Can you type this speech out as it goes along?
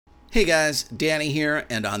Hey guys, Danny here,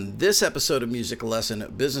 and on this episode of Music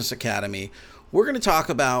Lesson Business Academy, we're going to talk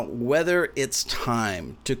about whether it's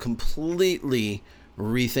time to completely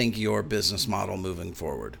rethink your business model moving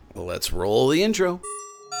forward. Let's roll the intro.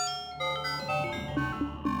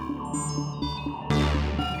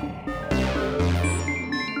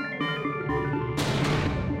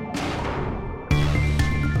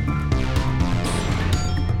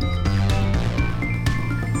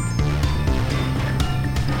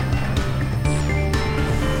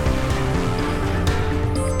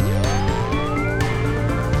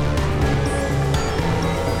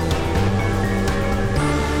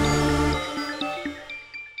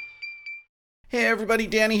 Hey everybody,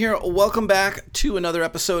 Danny here. Welcome back to another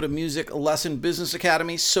episode of Music Lesson Business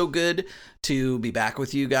Academy. So good to be back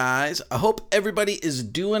with you guys. I hope everybody is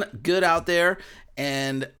doing good out there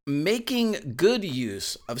and making good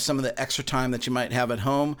use of some of the extra time that you might have at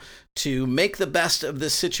home to make the best of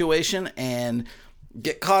this situation and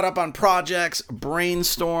get caught up on projects,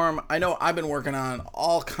 brainstorm. I know I've been working on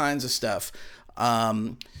all kinds of stuff,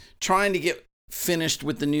 trying to get finished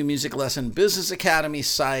with the new Music Lesson Business Academy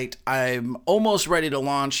site. I'm almost ready to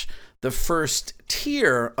launch the first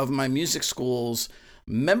tier of my music school's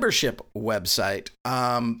membership website.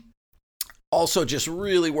 Also just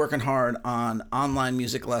really working hard on online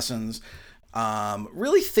music lessons,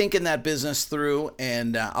 really thinking that business through,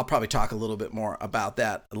 and I'll probably talk a little bit more about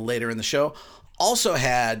that later in the show. Also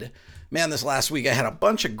this last week I had a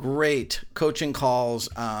bunch of great coaching calls,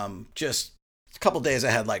 just couple days I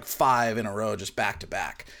had like 5 in a row, just back to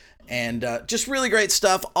back, and just really great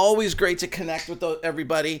stuff. Always great to connect with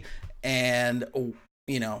everybody and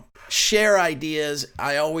share ideas.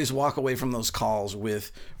 I always walk away from those calls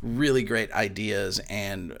with really great ideas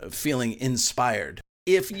and feeling inspired.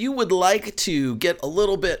 If you would like to get a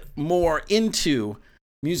little bit more into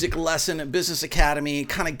Music Lesson Business Academy,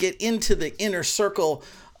 kind of get into the inner circle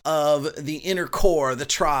of the inner core, the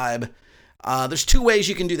tribe, there's 2 ways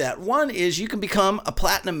you can do that. One is you can become a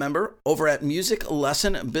platinum member over at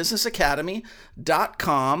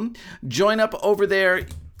musiclessonbusinessacademy.com. Join up over there.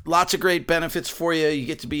 Lots of great benefits for you. You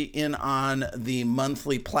get to be in on the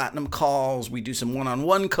monthly platinum calls. We do some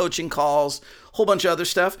one-on-one coaching calls, a whole bunch of other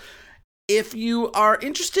stuff. If you are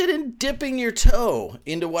interested in dipping your toe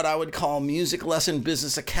into what I would call Music Lesson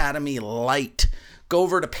Business Academy Light, go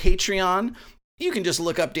over to Patreon. You can just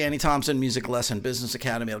look up Danny Thompson Music Lesson Business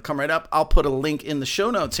Academy. It'll come right up. I'll put a link in the show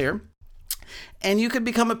notes here. And you can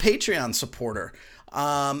become a Patreon supporter.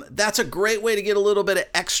 That's a great way to get a little bit of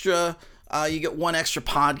extra. You get 1 extra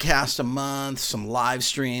podcast a month, some live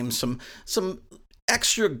streams, some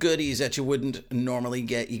extra goodies that you wouldn't normally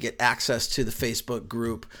get. You get access to the Facebook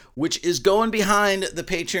group, which is going behind the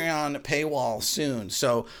Patreon paywall soon.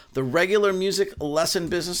 So the regular Music Lesson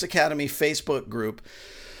Business Academy Facebook group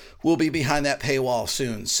will be behind that paywall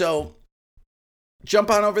soon. So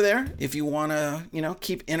jump on over there if you want to,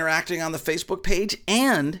 keep interacting on the Facebook page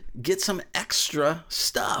and get some extra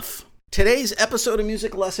stuff. Today's episode of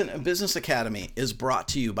Music Lesson Business Academy is brought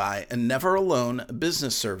to you by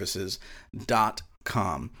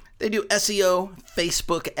NeverAloneBusinessServices.com. They do SEO,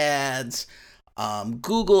 Facebook ads,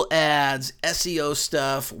 Google ads, SEO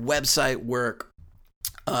stuff, website work.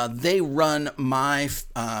 They run my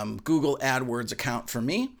Google AdWords account for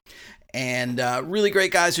me, and really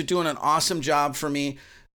great guys who are doing an awesome job for me.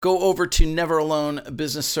 Go over to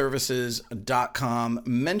NeverAloneBusinessServices.com,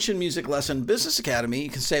 mention Music Lesson Business Academy. You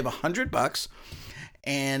can save $100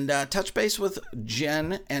 and touch base with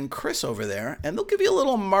Jen and Chris over there, and they'll give you a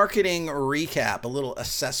little marketing recap, a little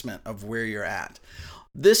assessment of where you're at.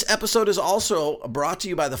 This episode is also brought to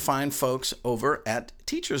you by the fine folks over at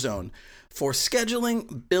TeacherZone. For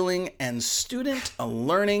scheduling, billing, and student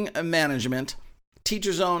learning management,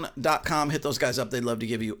 teacherzone.com. Hit those guys up. They'd love to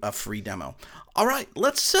give you a free demo. All right,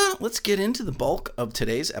 let's get into the bulk of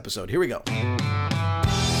today's episode. Here we go.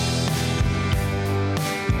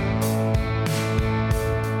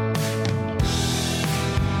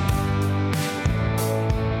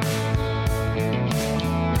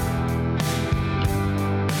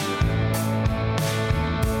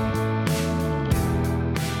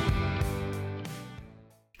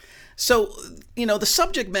 So, the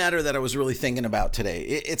subject matter that I was really thinking about today,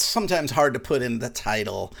 it's sometimes hard to put in the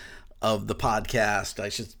title of the podcast. I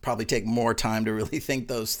should probably take more time to really think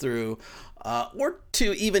those through, or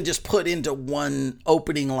to even just put into one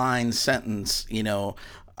opening line sentence,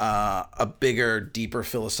 a bigger, deeper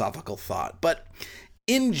philosophical thought. But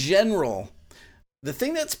in general, the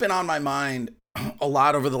thing that's been on my mind a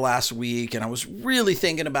lot over the last week, and I was really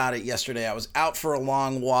thinking about it yesterday. I was out for a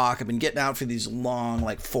long walk. I've been getting out for these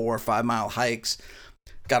long, 4 or 5 mile hikes.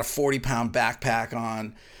 Got a 40-pound backpack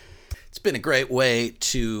on. It's been a great way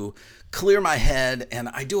to clear my head, and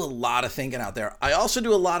I do a lot of thinking out there. I also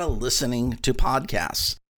do a lot of listening to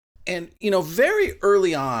podcasts. And, very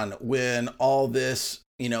early on when all this,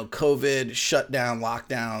 COVID shutdown,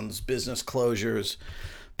 lockdowns, business closures,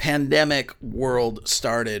 pandemic world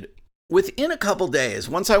started, within a couple days,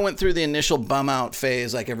 once I went through the initial bum out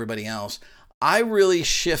phase like everybody else, I really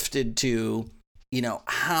shifted to,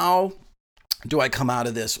 how do I come out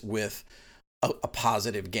of this with a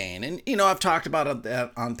positive gain? And, I've talked about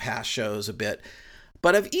that on past shows a bit,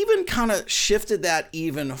 but I've even kind of shifted that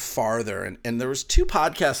even farther. And there was 2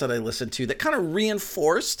 podcasts that I listened to that kind of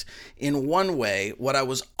reinforced in one way what I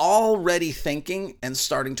was already thinking and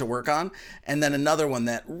starting to work on. And then another one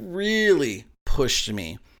that really pushed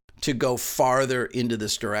me to go farther into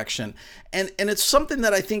this direction. And it's something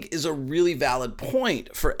that I think is a really valid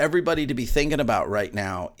point for everybody to be thinking about right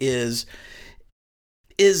now is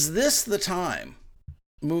this the time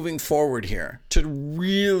moving forward here to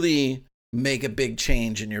really make a big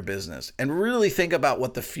change in your business and really think about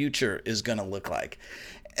what the future is going to look like?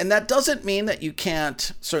 And that doesn't mean that you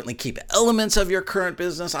can't certainly keep elements of your current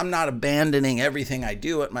business. I'm not abandoning everything I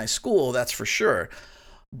do at my school, that's for sure.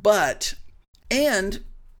 But,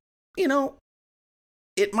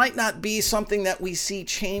 it might not be something that we see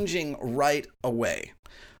changing right away.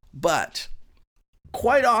 But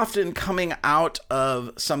quite often coming out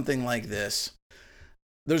of something like this,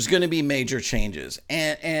 there's going to be major changes.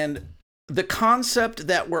 And the concept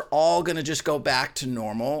that we're all going to just go back to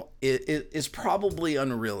normal is probably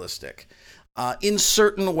unrealistic in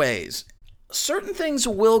certain ways. Certain things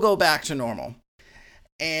will go back to normal.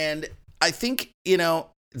 And I think,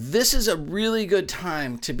 this is a really good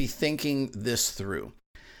time to be thinking this through.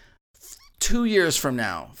 2 years from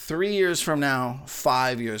now, 3 years from now,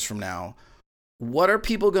 5 years from now, what are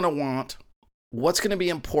people going to want? What's going to be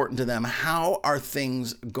important to them? How are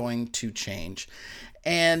things going to change?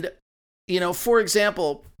 And, for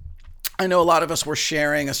example, I know a lot of us were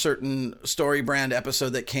sharing a certain StoryBrand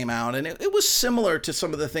episode that came out, and it was similar to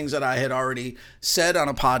some of the things that I had already said on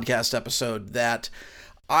a podcast episode that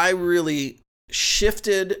I really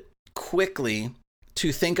shifted quickly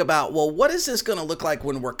to think about, well, what is this going to look like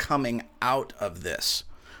when we're coming out of this?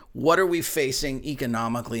 What are we facing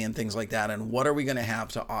economically and things like that? And what are we going to have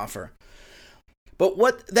to offer? But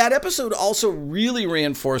what that episode also really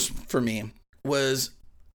reinforced for me was,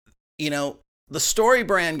 the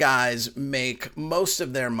StoryBrand guys make most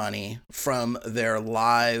of their money from their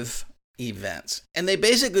live events. And they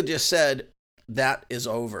basically just said, that is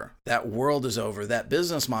over. That world is over. That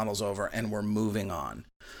business model's over, and we're moving on.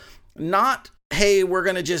 Not, hey, we're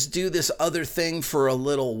going to just do this other thing for a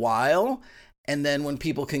little while, and then when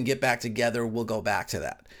people can get back together, we'll go back to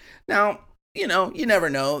that. Now, you never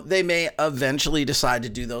know. They may eventually decide to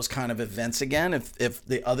do those kind of events again if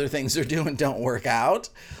the other things they're doing don't work out,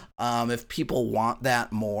 if people want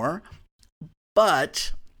that more.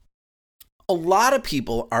 But a lot of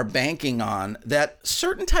people are banking on that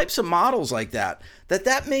certain types of models like that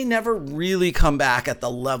may never really come back at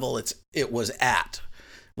the level it was at,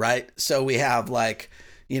 right? So we have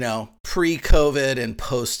pre-COVID and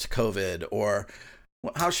post-COVID, or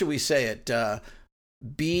how should we say it?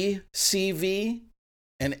 BCV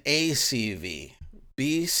and ACV.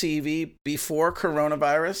 BCV, before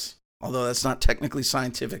coronavirus, although that's not technically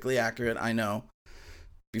scientifically accurate, I know,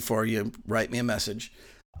 before you write me a message.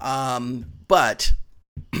 But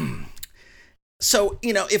so,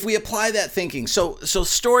 if we apply that thinking, so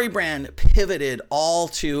StoryBrand pivoted all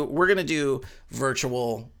to, we're going to do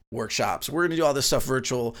virtual workshops. We're going to do all this stuff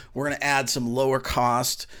virtual. We're going to add some lower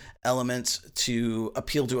cost elements to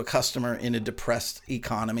appeal to a customer in a depressed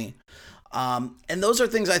economy. And those are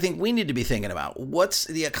things I think we need to be thinking about. What's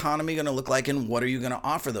the economy going to look like, and what are you going to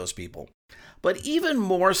offer those people? But even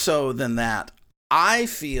more so than that, I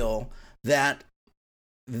feel that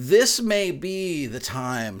this may be the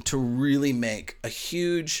time to really make a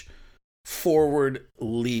huge forward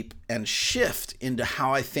leap and shift into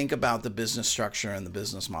how I think about the business structure and the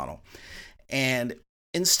business model. And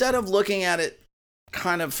instead of looking at it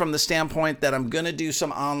kind of from the standpoint that I'm going to do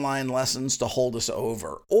some online lessons to hold us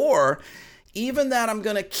over, or even that I'm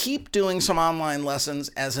going to keep doing some online lessons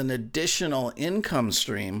as an additional income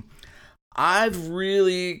stream, I've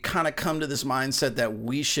really kind of come to this mindset that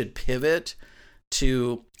we should pivot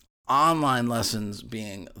to online lessons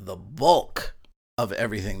being the bulk of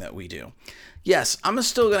everything that we do. Yes, I'm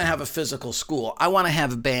still going to have a physical school. I want to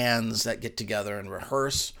have bands that get together and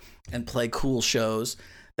rehearse and play cool shows.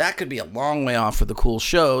 That could be a long way off for the cool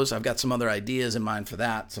shows. I've got some other ideas in mind for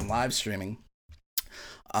that, some live streaming.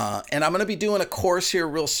 And I'm going to be doing a course here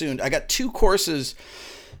real soon. I got 2 courses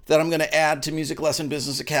that I'm going to add to Music Lesson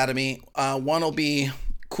Business Academy. One will be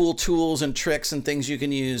cool tools and tricks and things you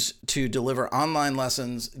can use to deliver online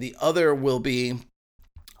lessons. The other will be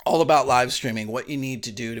all about live streaming, what you need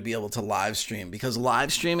to do to be able to live stream, because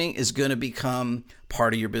live streaming is going to become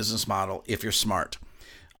part of your business model if you're smart.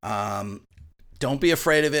 Don't be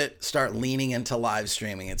afraid of it. Start leaning into live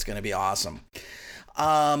streaming. It's going to be awesome.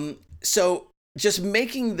 So just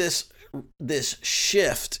making this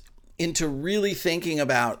shift into really thinking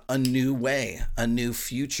about a new way, a new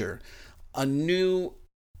future, a new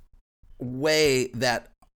way that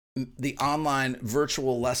the online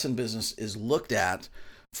virtual lesson business is looked at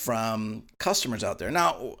from customers out there.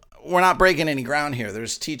 Now, we're not breaking any ground here.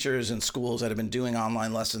 There's teachers and schools that have been doing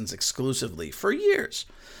online lessons exclusively for years.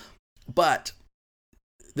 But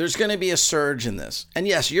there's going to be a surge in this. And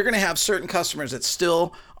yes, you're going to have certain customers that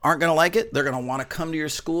still aren't going to like it. They're going to want to come to your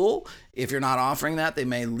school. If you're not offering that, they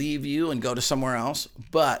may leave you and go to somewhere else.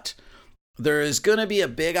 But there is going to be a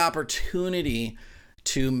big opportunity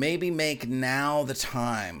to maybe make now the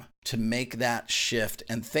time to make that shift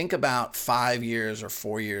and think about 5 years or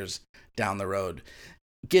 4 years down the road.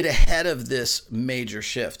 Get ahead of this major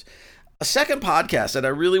shift. A second podcast that I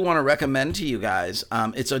really want to recommend to you guys,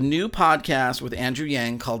 it's a new podcast with Andrew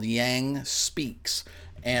Yang called Yang Speaks.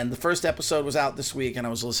 And the first episode was out this week and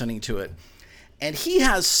I was listening to it. And he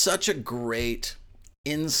has such a great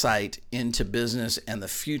insight into business and the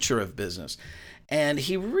future of business. And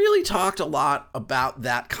he really talked a lot about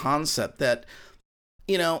that concept that,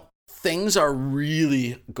 things are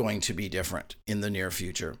really going to be different in the near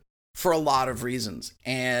future for a lot of reasons.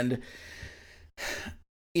 And,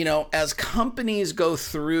 as companies go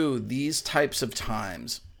through these types of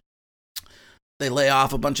times, they lay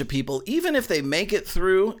off a bunch of people. Even if they make it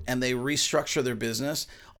through and they restructure their business,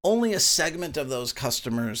 only a segment of those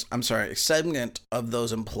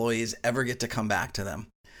employees ever get to come back to them.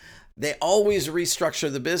 They always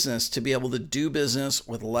restructure the business to be able to do business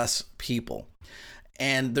with less people.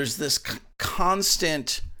 And there's this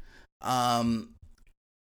constant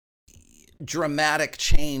dramatic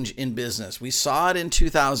change in business. We saw it in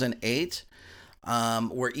 2008,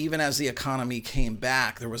 where even as the economy came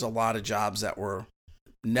back, there was a lot of jobs that were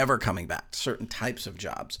never coming back, certain types of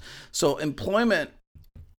jobs. So employment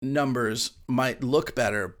numbers might look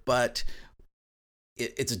better, but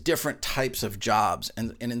it's different types of jobs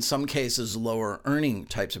and in some cases lower earning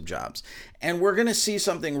types of jobs. And we're going to see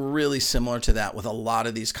something really similar to that with a lot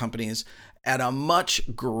of these companies at a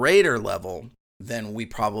much greater level than we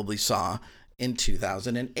probably saw in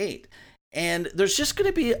 2008. And there's just going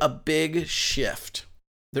to be a big shift.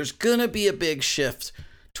 There's going to be a big shift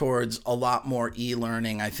towards a lot more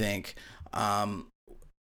e-learning, I think.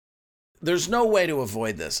 There's no way to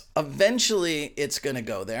avoid this. Eventually, it's going to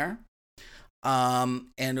go there.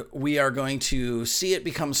 And we are going to see it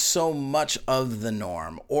become so much of the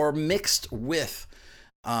norm or mixed with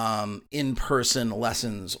in-person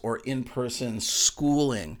lessons or in-person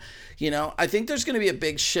schooling. I think there's going to be a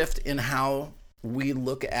big shift in how we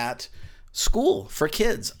look at school for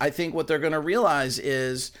kids. I think what they're going to realize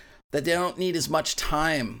is that they don't need as much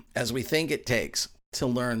time as we think it takes to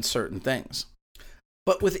learn certain things.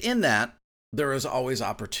 But within that, there is always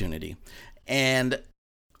opportunity. And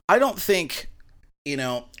I don't think,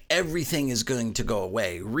 everything is going to go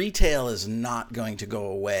away. Retail is not going to go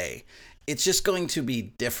away. It's just going to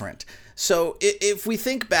be different. So if we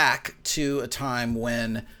think back to a time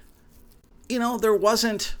when, there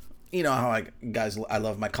wasn't, how I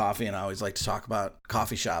love my coffee and I always like to talk about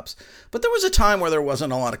coffee shops, but there was a time where there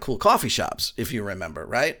wasn't a lot of cool coffee shops, if you remember,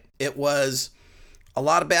 right? It was a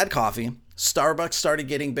lot of bad coffee. Starbucks started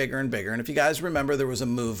getting bigger and bigger. And if you guys remember, there was a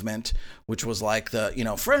movement, which was like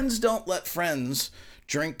friends don't let friends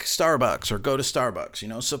drink Starbucks or go to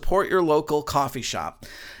Starbucks, support your local coffee shop.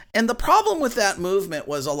 And the problem with that movement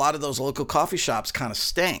was a lot of those local coffee shops kind of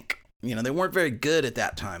stank. They weren't very good at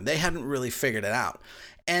that time. They hadn't really figured it out.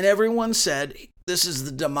 And everyone said, this is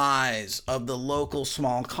the demise of the local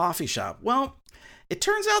small coffee shop. Well, it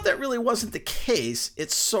turns out that really wasn't the case.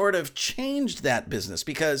 It sort of changed that business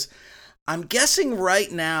because I'm guessing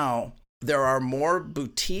right now there are more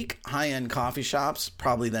boutique high-end coffee shops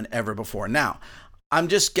probably than ever before. Now, I'm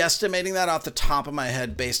just guesstimating that off the top of my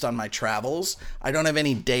head based on my travels. I don't have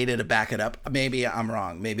any data to back it up. Maybe I'm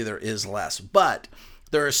wrong. Maybe there is less. But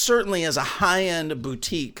there certainly is a high-end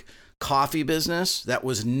boutique coffee business that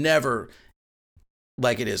was never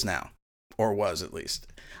like it is now, or was at least.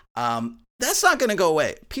 That's not going to go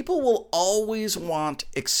away. People will always want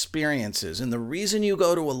experiences. And the reason you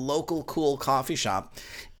go to a local cool coffee shop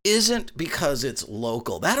isn't because it's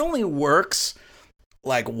local. That only works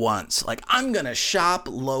like once. Like, I'm going to shop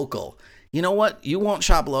local. you know what? You won't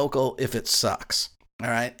shop local if it sucks. All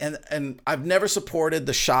right. And I've never supported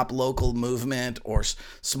the shop local movement or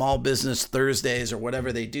small business Thursdays or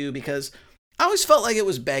whatever they do, because I always felt like it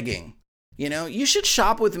was begging. You should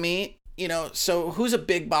shop with me. So who's a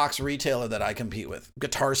big box retailer that I compete with?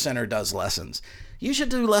 Guitar Center does lessons. You should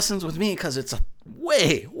do lessons with me because it's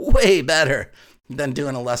way, way better than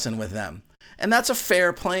doing a lesson with them. And that's a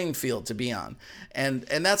fair playing field to be on. And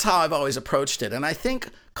that's how I've always approached it. And I think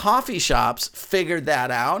coffee shops figured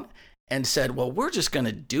that out and said, well, we're just going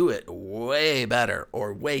to do it way better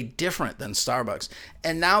or way different than Starbucks.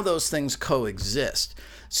 And now those things coexist.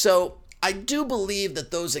 So I do believe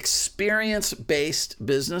that those experience-based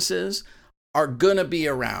businesses are going to be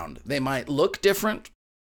around. They might look different.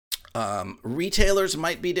 Retailers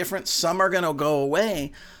might be different. Some are going to go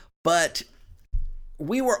away. But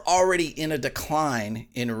we were already in a decline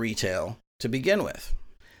in retail to begin with.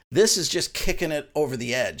 This is just kicking it over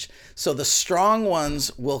the edge. So the strong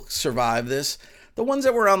ones will survive this. The ones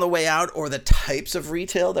that were on the way out, or the types of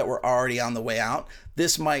retail that were already on the way out,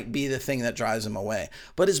 this might be the thing that drives them away.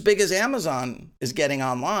 But as big as Amazon is getting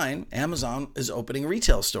online, Amazon is opening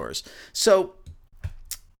retail stores. So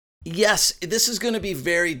yes, this is going to be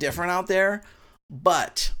very different out there,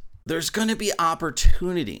 but there's going to be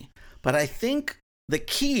opportunity. But I think the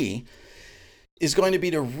key is going to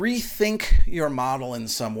be to rethink your model in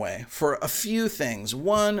some way for a few things.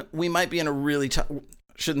 One, we might be in a really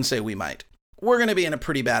shouldn't say we might. We're going to be in a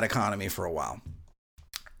pretty bad economy for a while.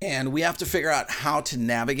 And we have to figure out how to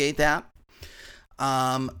navigate that.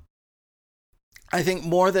 I think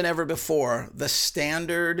more than ever before, the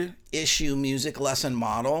standard issue music lesson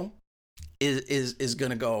model is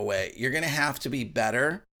going to go away. You're going to have to be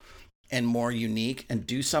better and more unique and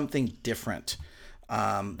do something different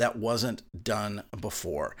that wasn't done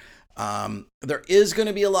before. There is going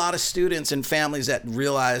to be a lot of students and families that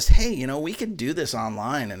realized, hey, we could do this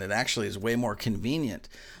online and it actually is way more convenient.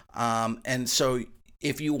 And so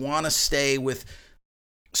if you want to stay with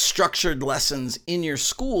structured lessons in your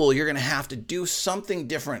school, you're going to have to do something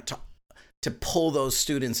different to pull those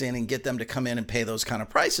students in and get them to come in and pay those kind of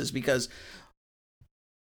prices, because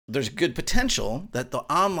there's good potential that the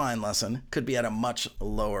online lesson could be at a much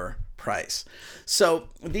lower price. So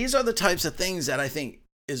these are the types of things that I think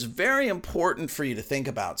is very important for you to think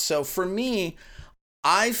about. So for me,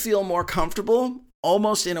 I feel more comfortable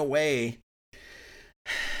almost in a way,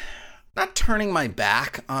 not turning my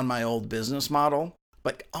back on my old business model,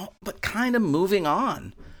 but kind of moving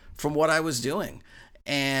on from what I was doing.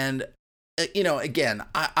 And, again,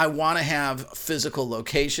 I want to have physical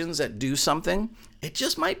locations that do something. It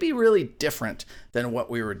just might be really different than what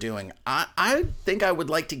we were doing. I think I would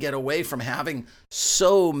like to get away from having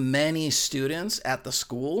so many students at the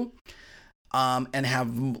school and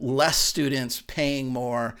have less students paying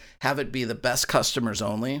more, have it be the best customers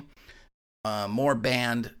only, more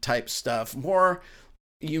band type stuff, more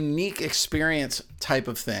unique experience type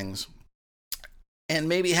of things, and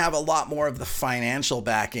maybe have a lot more of the financial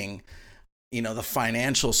backing, the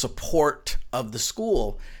financial support of the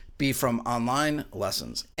school be from online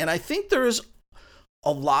lessons. And I think there's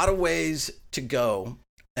a lot of ways to go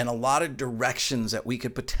and a lot of directions that we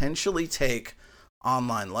could potentially take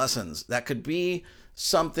online lessons that could be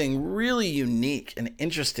something really unique and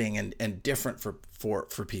interesting and different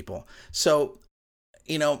for people. So,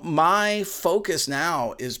 my focus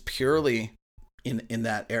now is purely in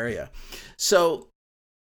that area. So,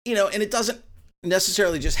 and it doesn't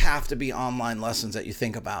necessarily just have to be online lessons that you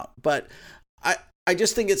think about, but I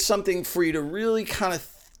just think it's something for you to really kind of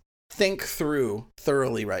think through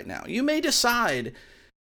thoroughly right now. You may decide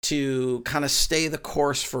to kind of stay the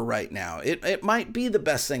course for right now. It might be the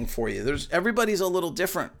best thing for you. Everybody's a little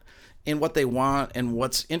different in what they want and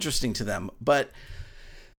what's interesting to them. But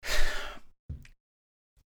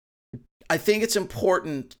I think it's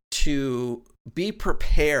important to be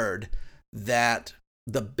prepared that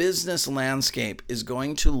the business landscape is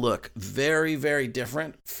going to look very, very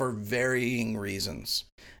different for varying reasons.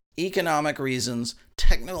 Economic reasons,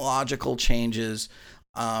 technological changes.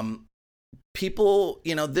 People,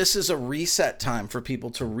 this is a reset time for people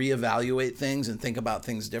to reevaluate things and think about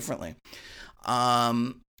things differently.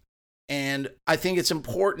 And I think it's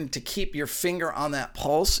important to keep your finger on that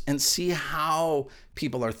pulse and see how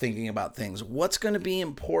people are thinking about things. What's going to be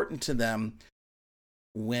important to them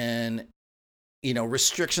when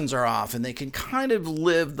restrictions are off and they can kind of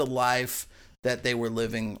live the life that they were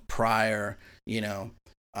living prior,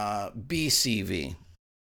 BCV.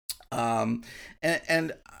 And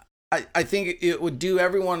I think it would do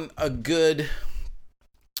everyone a good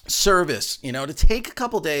service, to take a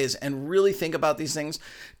couple days and really think about these things.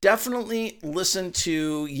 Definitely listen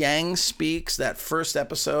to Yang Speaks, that first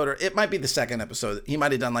episode, or it might be the second episode. He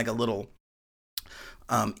might have done like a little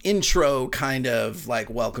intro kind of like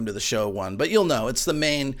welcome to the show one, but you'll know it's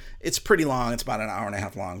pretty long. It's about an hour and a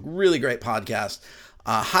half long. Really great podcast.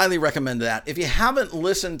 Highly recommend that. If you haven't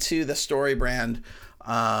listened to the Story Brand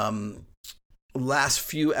last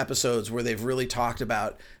few episodes where they've really talked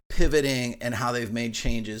about pivoting and how they've made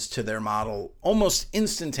changes to their model almost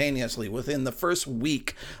instantaneously within the first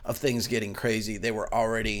week of things getting crazy, they were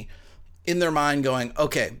already in their mind going,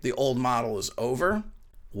 okay, the old model is over.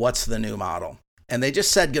 What's the new model? And they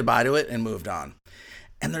just said goodbye to it and moved on.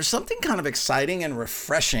 And there's something kind of exciting and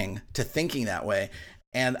refreshing to thinking that way.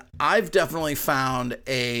 And I've definitely found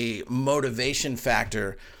a motivation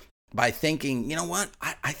factor by thinking, you know what?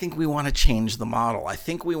 I think we want to change the model. I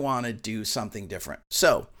think we want to do something different.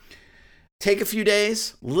 So take a few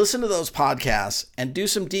days, listen to those podcasts, and do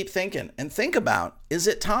some deep thinking and think about, is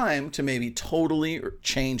it time to maybe totally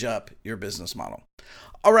change up your business model?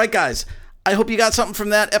 All right, guys. I hope you got something from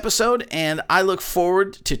that episode, and I look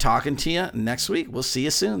forward to talking to you next week. We'll see you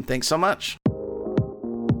soon. Thanks so much.